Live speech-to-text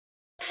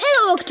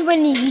welcome to my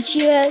new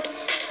YouTube.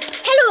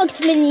 Hello,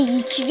 welcome to my new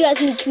YouTube.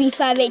 That's me,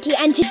 580,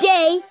 and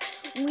today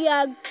we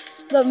are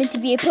going to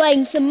be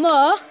playing some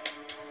more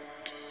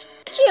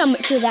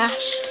Geometry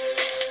Dash.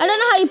 I don't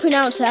know how you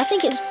pronounce it. I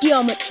think it's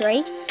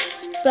geometry,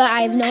 but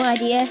I have no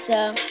idea.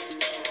 So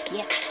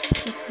yeah,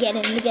 let's get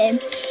in the game.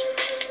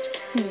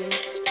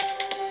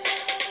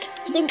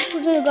 I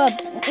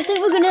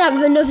think we're gonna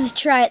have another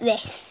try at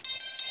this.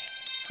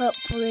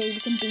 Hopefully we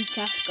can beat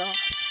our score.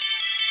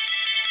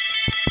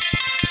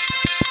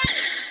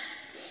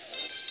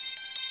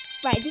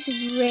 Right, this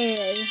is really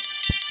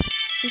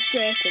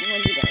frustrating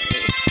when you don't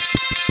lose.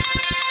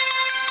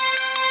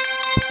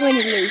 When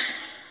you lose.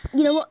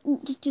 You know what?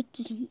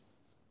 Just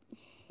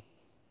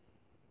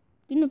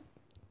you know,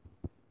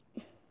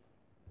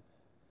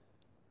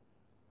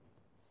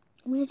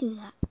 I'm gonna do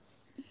that.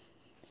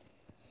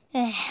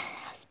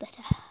 That's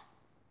better.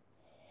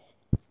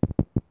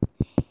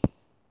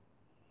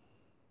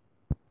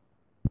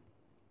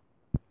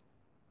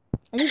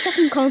 At least I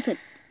can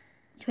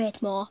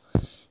concentrate more.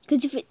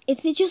 Because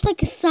if it's just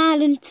like a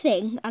silent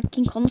thing, I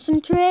can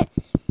concentrate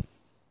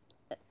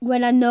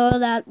when I know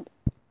that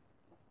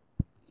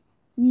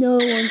no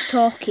one's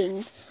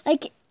talking.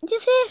 Like,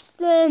 just if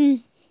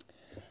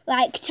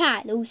like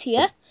Tyler was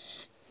here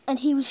and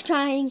he was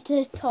trying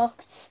to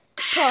talk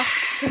to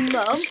Mum.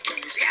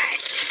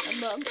 And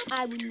Mum,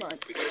 I would moan.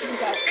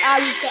 I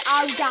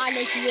would die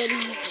like really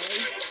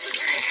easily.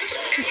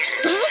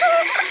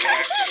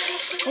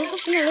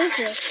 What's gonna lose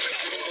this?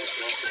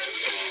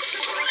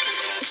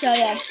 So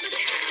yeah.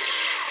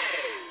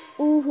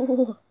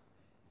 Ooh,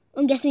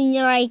 I'm guessing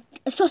you're like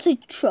a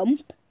sausage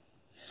trump.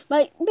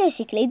 Like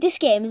basically, this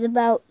game is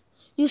about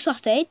your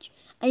sausage,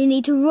 and you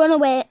need to run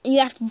away, and you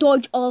have to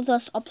dodge all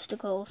those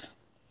obstacles.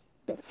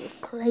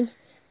 Basically, if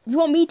you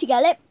want me to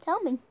get it, tell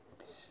me,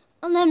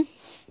 and then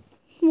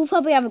we'll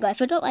probably have a go.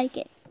 If I don't like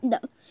it, no.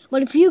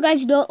 But if you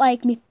guys don't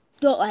like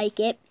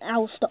it, I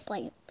will stop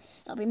playing.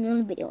 That'll be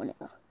another video on it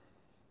though.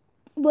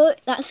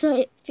 But that's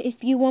it.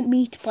 If you want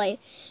me to play it.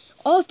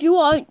 Or if you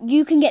want,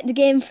 you can get the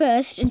game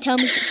first and tell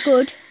me if it's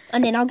good,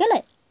 and then I'll get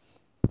it.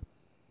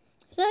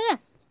 So yeah,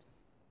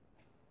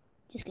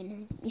 it's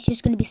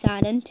just gonna be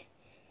silent,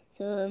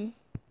 so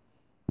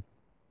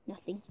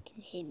nothing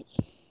can hear me.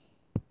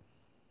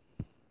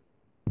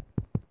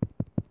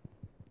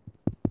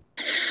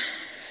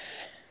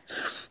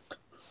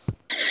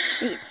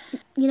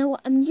 You know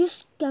what? I'm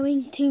just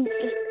going to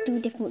do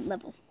a different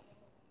level.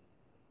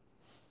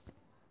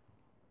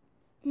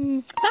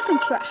 Back on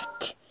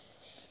track.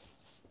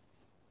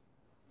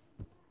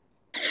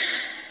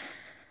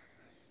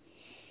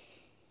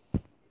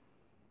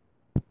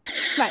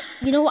 Right,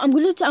 you know what? I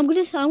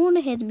want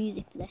to hear the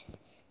music for this.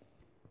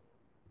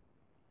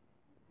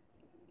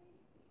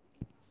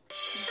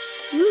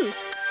 Ooh.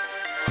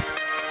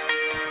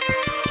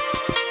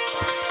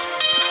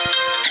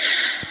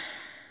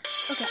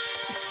 Okay.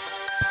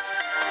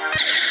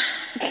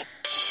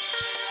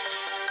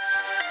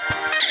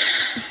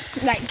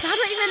 Right, so I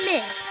don't even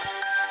miss.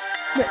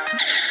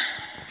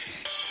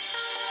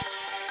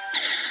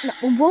 No,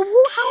 how am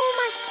I?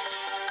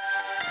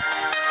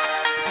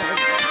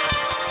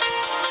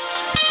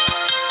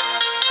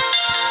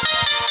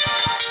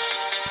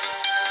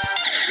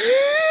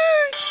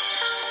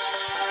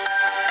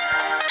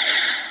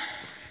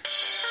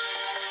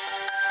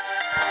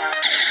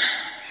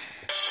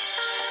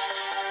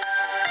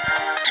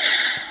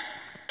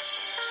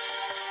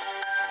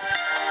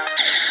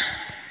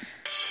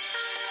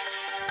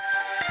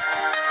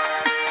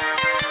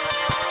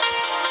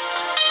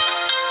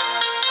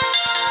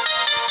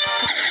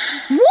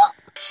 What?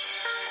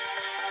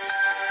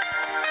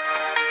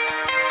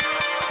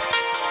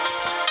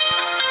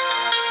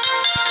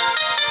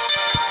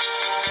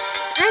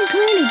 I'm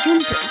clearly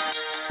jumping.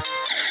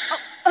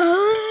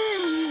 Oh.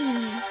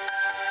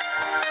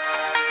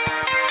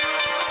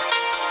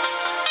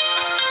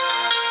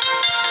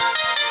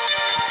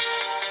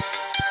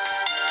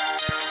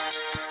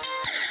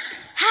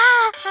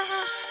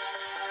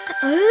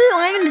 Oh,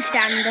 I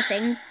understand, I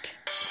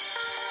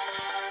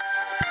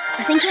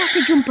think you have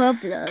to jump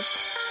over those.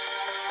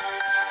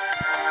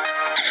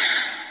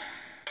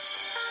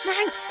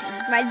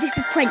 Right, this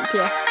is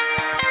 20th.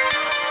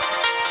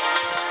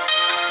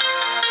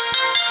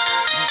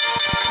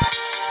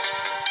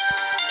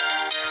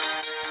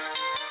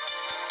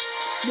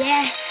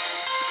 Yes.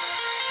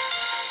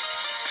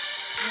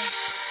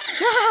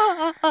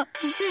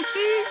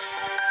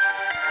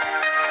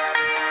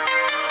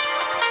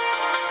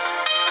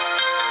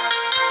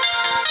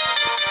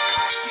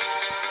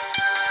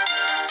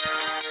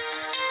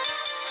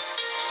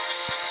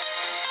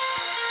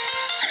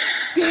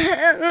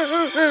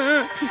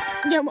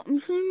 Yeah, what I'm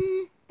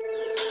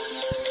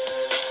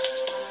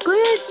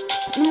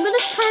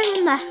gonna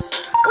turn that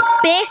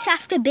base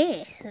after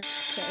base. Okay.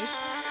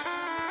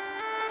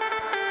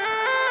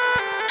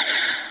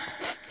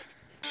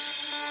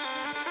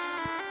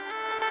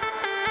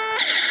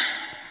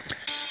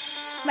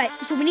 Right,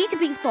 so we need to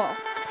beat 4.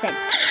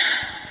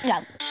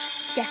 Yeah,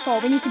 4.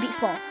 We need to beat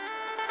 4.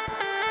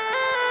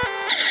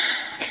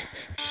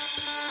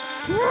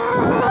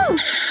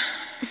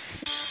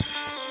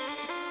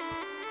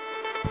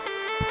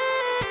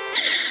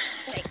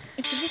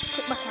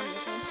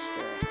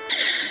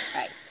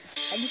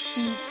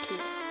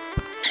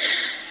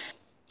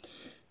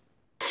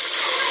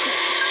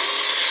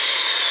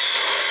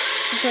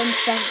 don't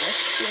understand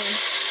this.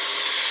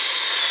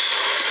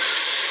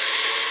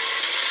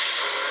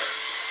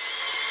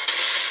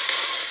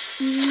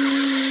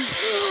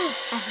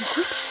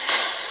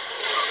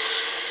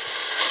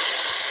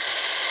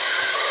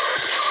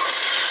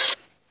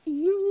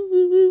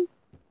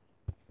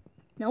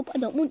 Nope, I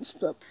don't want to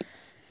stop.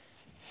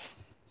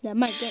 I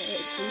might get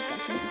it.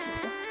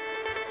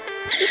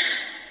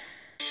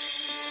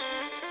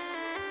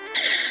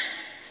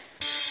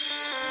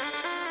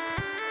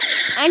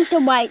 I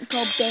understand why it's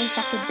called base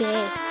after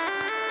base.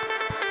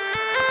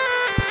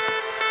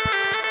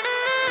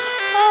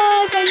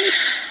 Oh, can you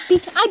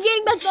beat? I'm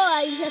getting best ball.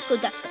 Let's go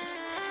that way.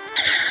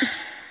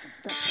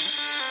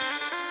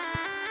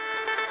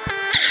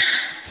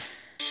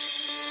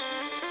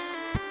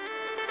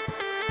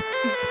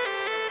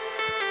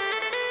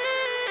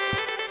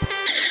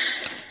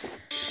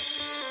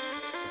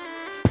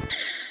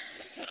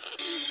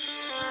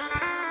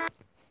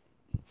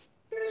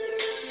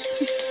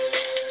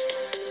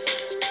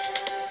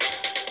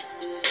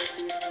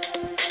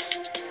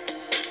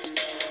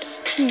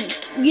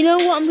 You know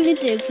what I'm gonna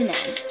do for now?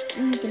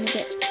 I'm gonna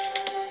get.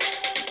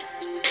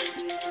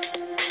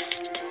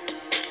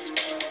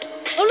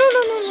 Oh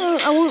no!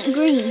 I want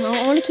green. I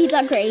want to keep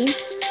that green.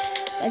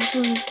 I just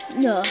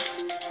want no.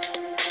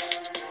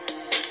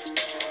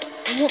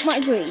 I want my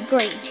green,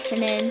 and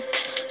then.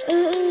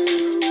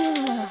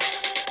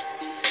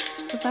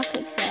 Go back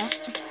up there.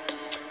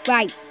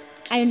 Right,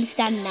 I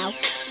understand now.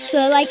 So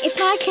like, if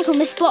I click on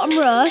this bottom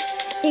row,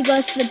 it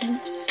goes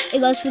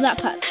for that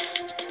part.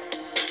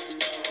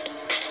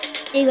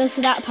 It goes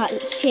to that part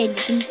that's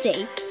changed, you can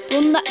see.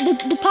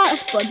 The part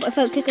that's blood, but if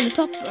I click on the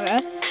top row,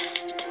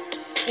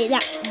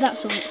 that's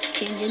one that's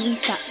changing,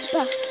 that's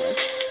blood.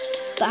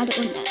 But I don't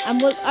want that. I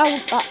want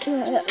that,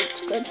 that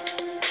looks good.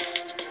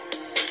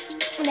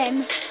 And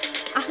then,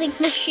 I think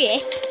my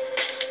shape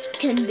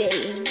can be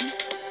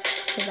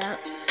that.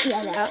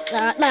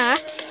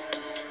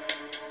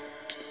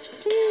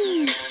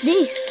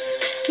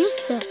 This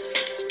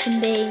can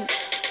be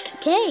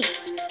okay.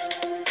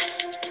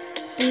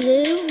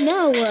 Blue,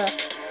 no.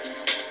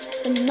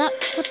 And that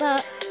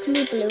part can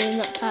be blue and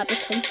that part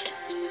can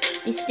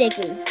be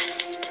sticky.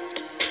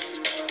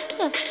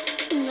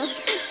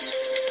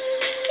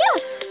 Yeah,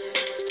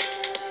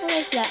 I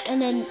like that. And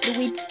then the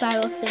weed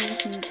spiral thing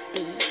can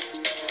be.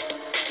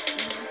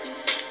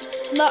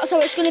 That's how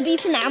it's going to be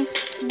for now.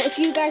 But if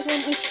you guys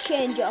want me to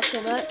change it or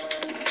something,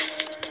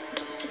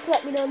 just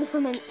let me know in the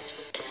comments.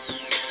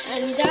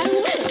 And I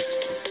will.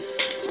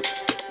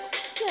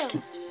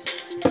 So.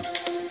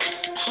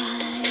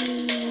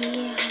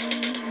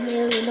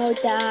 Really annoyed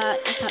that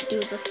I can't do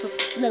the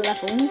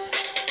levels.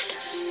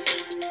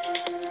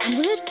 I'm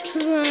gonna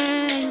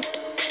try.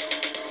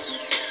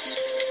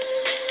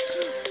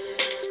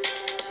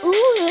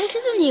 Ooh, this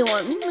is a new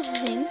one, I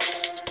think.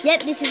 Yep,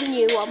 this is a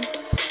new one.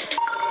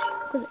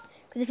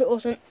 Because if it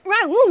wasn't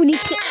right, ooh, we need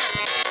to.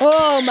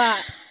 Oh my!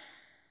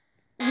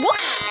 What?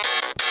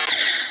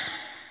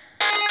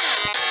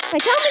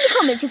 Right, tell me in the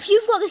comments if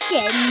you've got this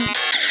game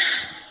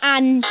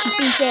and you've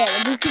been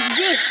failing because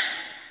this.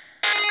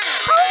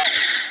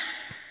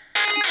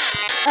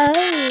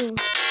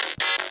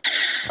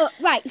 Oh,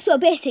 right, so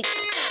basic.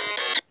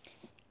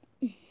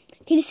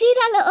 Can you see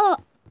that little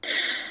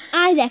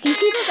eye there? Can you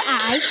see those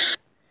eyes?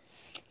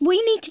 What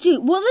you need to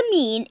do, what they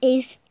mean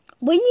is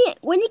when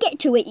you get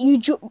to it, you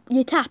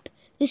tap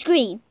the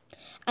screen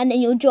and then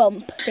you'll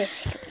jump,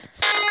 basically.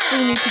 What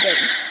you need to do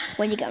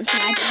when you get onto the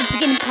the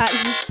beginning part,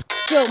 you just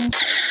jump.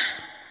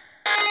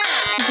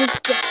 You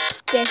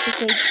just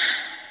basically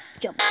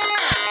jump.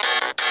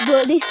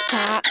 But this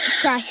part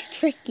tries to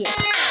trick you,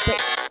 but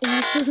it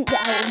just doesn't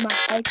get out of my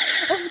head.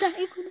 Oh, that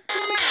is gonna be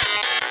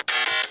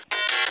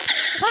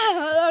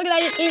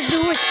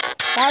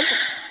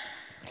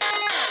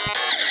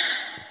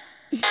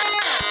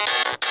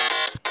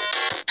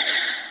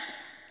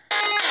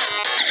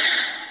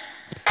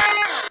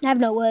I have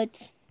no words.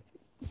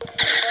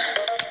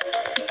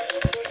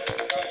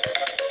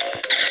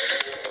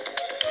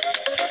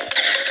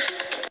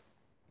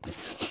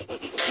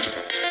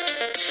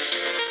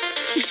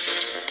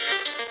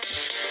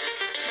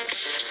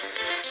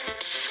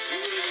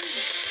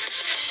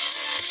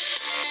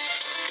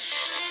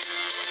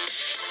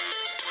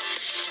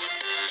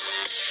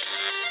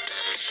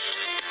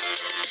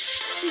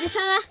 See the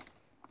timer?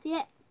 See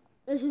it?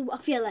 This is what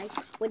I feel like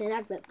when an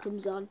advert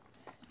comes on.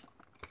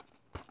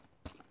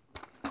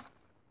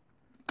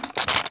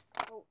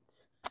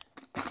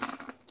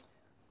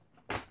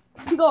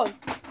 Go on.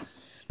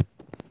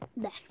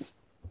 There.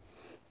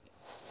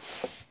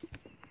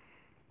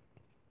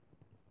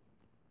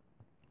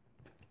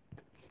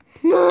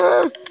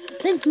 No!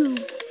 Thank you.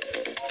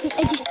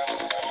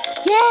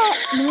 Yeah!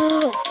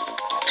 No!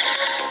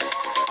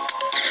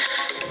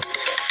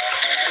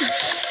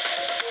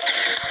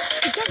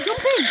 Get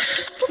jumping!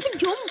 Stop and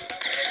jump!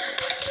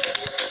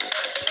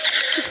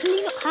 It's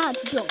really not hard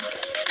to jump.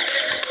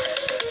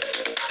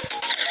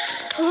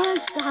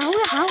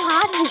 How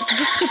hard is it to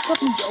just pick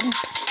up and jump?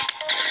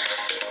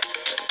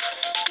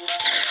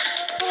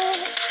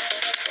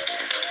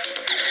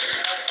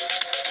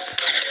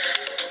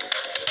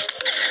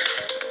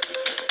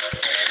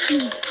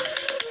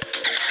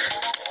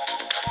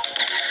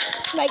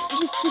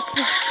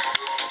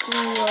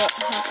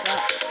 have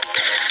that.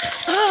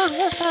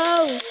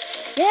 Oh,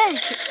 yes.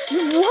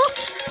 What?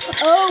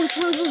 Oh, it's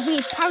one of those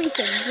weird parry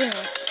things, isn't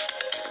it?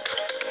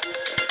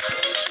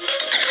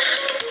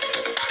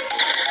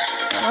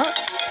 What?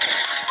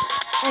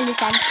 I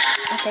understand,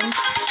 I think.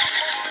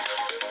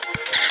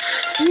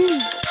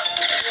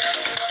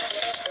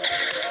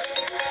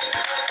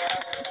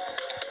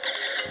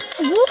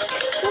 What?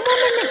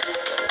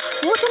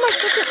 What am I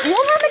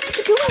meant to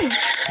be doing?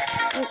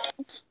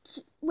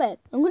 Wait,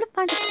 I'm gonna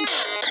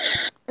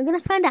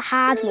find a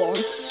hard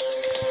one.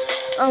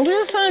 I'm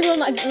gonna find one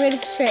that I get really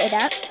frustrated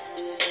at.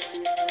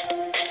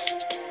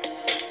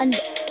 And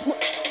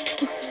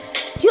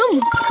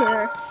jump.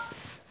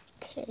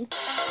 Okay.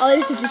 Oh,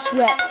 this is just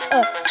wet.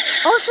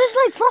 Oh, so it's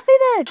like Flappy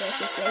Bird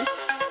basically.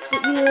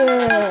 But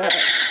yeah.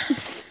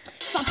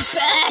 Flappy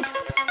Bird.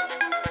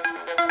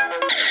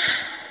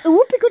 It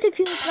would be good if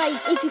you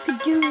could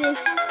do this.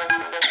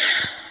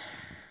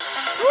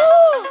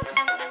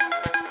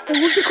 It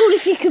would be cool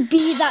if you could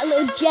be that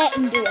little jet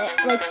and do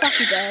it, like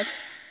Flappy Bird.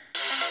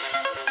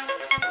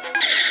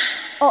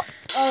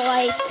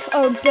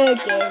 Or bird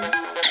games.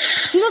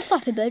 Do you know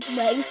Flappy Bird? Do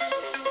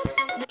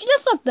you know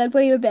Flappy Bird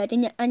where you're a bird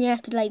and you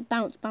have to like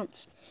bounce?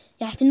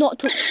 You have to not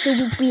touch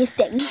the weird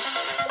things.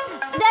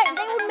 They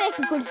would make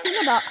a good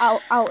thing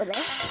out of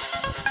this.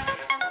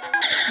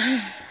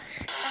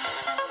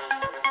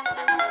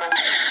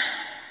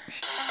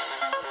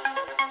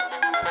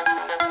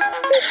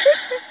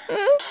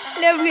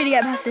 Never gonna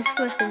get past this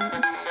first thing.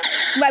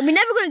 Right, we're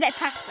never gonna get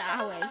past that,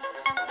 are we?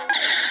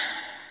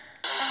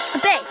 I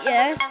bet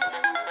you.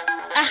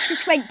 After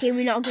 20,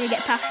 we're not gonna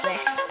get past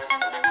this.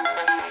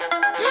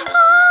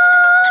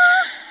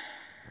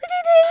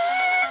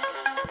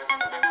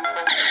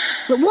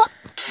 But what?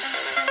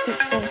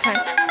 Wrong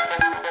time.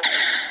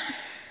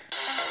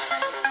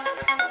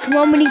 Come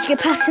on, we need to get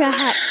past that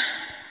hat.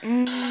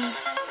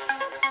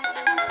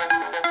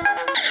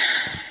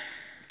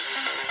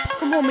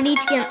 Come on, we need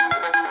to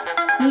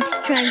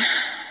try and...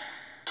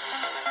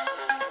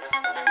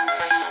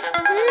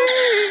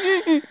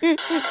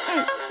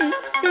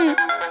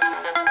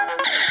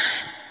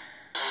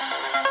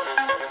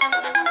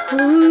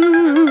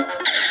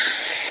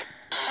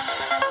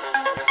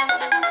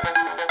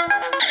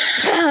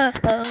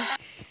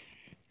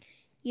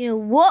 You know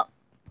what?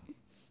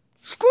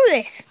 Screw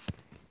this.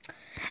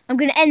 I'm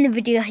going to end the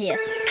video here.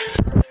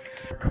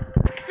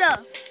 So,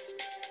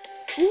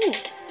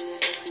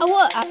 I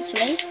will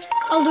actually.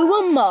 I'll do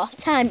one more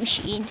time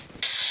machine.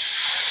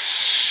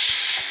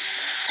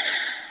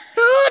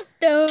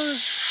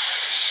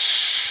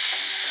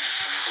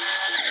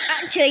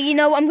 Actually, you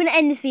know what? I'm going to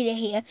end this video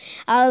here.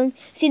 I'll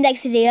see you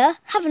next video.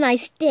 Have a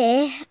nice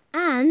day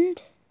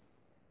and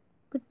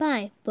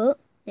goodbye. But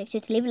make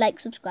sure to leave a like,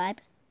 subscribe,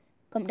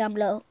 comment down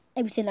below.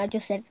 Everything I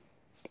just said,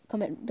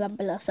 comment down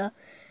below. So.